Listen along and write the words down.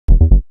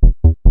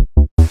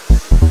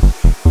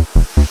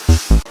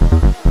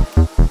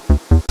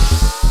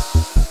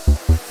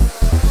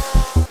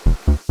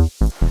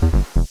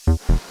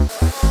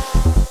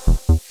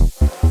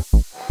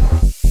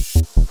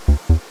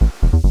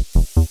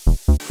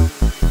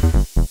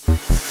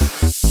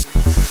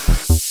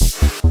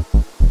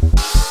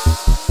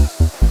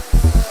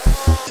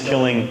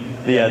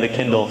the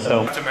Kindle.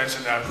 So not to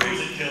mention that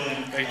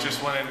they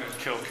just went in and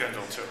killed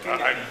Kindle too.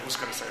 I was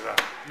going to say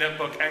that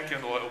netbook and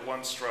Kindle at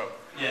one stroke.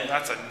 Yeah.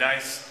 That's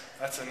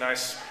a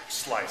nice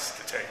slice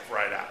to take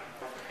right out.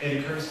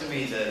 It occurs to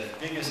me the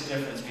biggest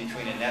difference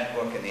between a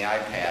netbook and the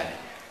iPad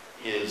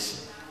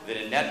is that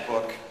a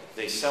netbook,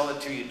 they sell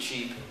it to you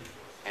cheap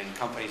and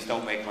companies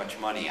don't make much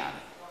money on it.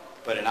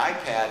 But an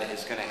iPad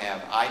is going to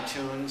have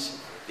iTunes,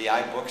 the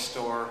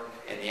iBookstore,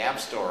 and the App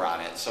Store on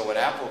it. So what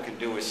Apple can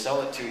do is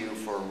sell it to you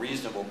for a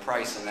reasonable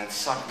price and then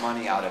suck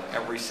money out of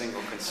every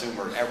single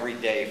consumer every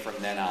day from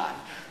then on.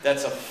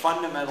 That's a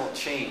fundamental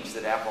change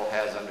that Apple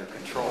has under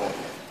control,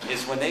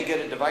 is when they get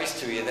a device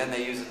to you, then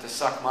they use it to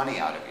suck money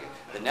out of you.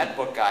 The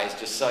netbook guys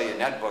just sell you a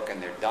netbook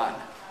and they're done.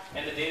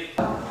 And the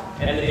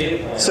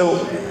data.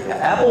 So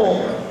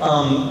Apple,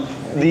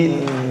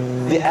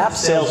 the app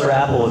sales for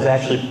Apple is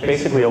actually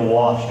basically a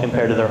wash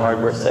compared to their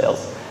hardware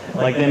sales.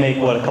 Like they make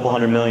what, a couple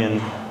 $100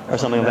 million or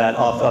something like that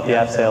off the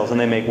app sales, and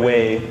they make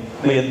a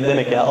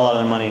lot of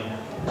their money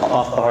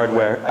off the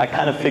hardware. I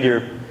kind of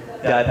figure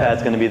the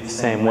iPad's going to be the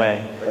same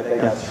way. But they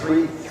got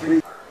three.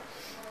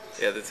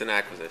 Yeah, that's an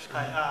acquisition.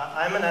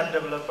 I'm an app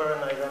developer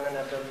and I run an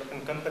app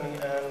development company,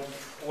 and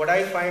what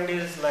I find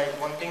is like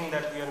one thing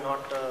that we are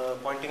not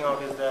pointing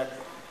out is that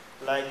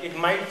like it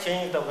might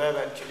change the web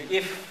actually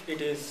if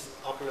it is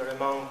popular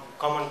among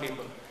common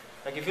people.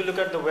 Like if you look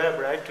at the web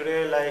right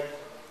today, like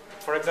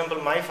for example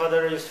my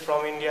father is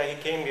from India,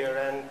 he came here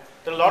and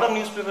there are a lot of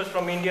newspapers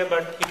from India,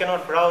 but he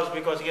cannot browse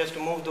because he has to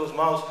move those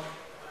mouse,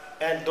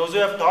 and those who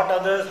have taught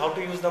others how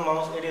to use the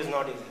mouse, it is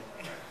not easy.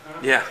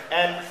 Yeah.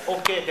 And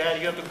okay,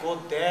 Dad, you have to go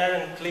there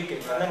and click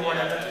it, and then what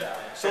happens?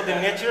 So the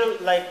natural,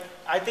 like,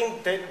 I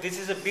think that this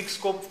is a big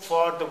scope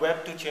for the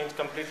web to change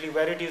completely,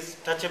 where it is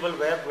touchable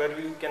web, where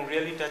we can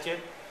really touch it.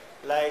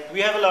 Like,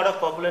 we have a lot of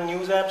popular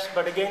news apps,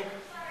 but again,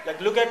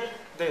 like, look at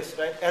this,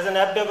 right? As an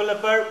app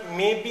developer,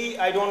 maybe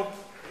I don't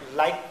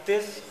like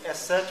this as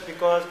such,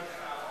 because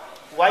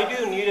why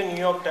do you need a New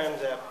York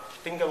Times app?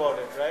 Think about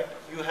it, right?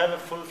 You have a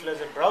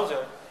full-fledged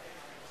browser,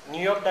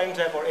 New York Times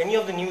app, or any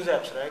of the news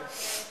apps, right?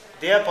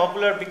 They are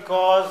popular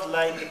because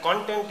like the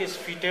content is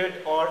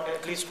fitted or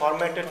at least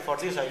formatted for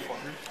this iPhone.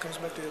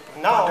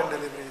 Now,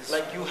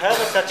 like you have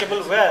a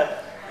touchable web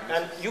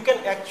and you can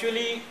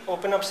actually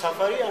open up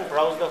Safari and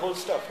browse the whole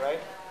stuff, right?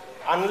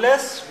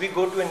 Unless we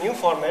go to a new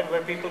format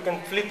where people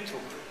can flip through,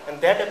 and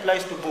that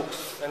applies to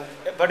books.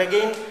 But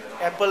again,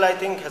 Apple I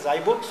think has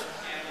iBooks.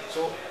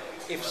 So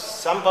if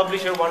some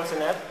publisher wants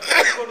an app,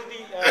 go to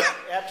the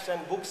apps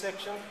and book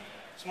section.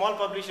 Small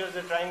publishers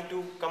are trying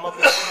to come up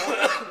with more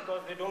apps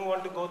because they don't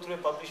want to go through a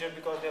publisher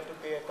because they have to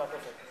pay a cut of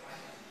it.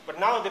 But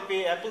now they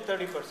pay Apple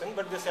 30%,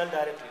 but they sell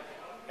directly.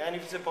 And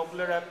if it's a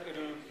popular app, it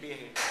will be a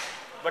hit.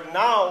 But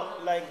now,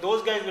 like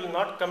those guys will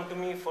not come to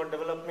me for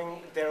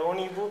developing their own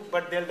ebook,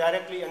 but they'll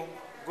directly, and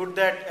good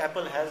that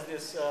Apple has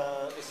this,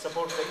 it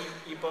supports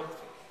the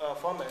EPUB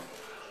format.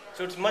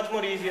 So it's much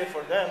more easier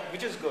for them,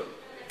 which is good.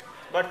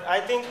 But I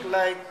think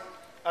like,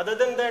 other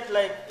than that,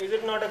 like, is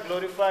it not a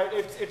glorified,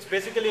 it's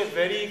basically a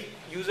very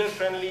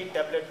user-friendly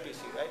tablet PC,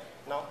 right,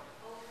 now?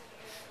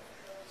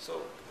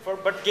 So,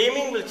 but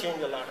gaming will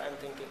change a lot, I'm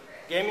thinking.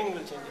 Gaming will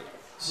change a lot.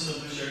 So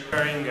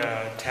comparing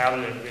a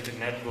tablet with a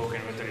netbook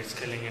and whether it's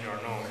killing it or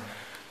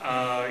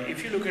no,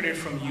 if you look at it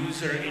from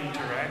user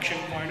interaction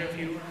point of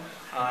view,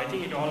 I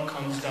think it all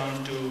comes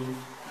down to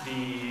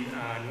the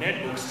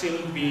netbook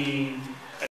still being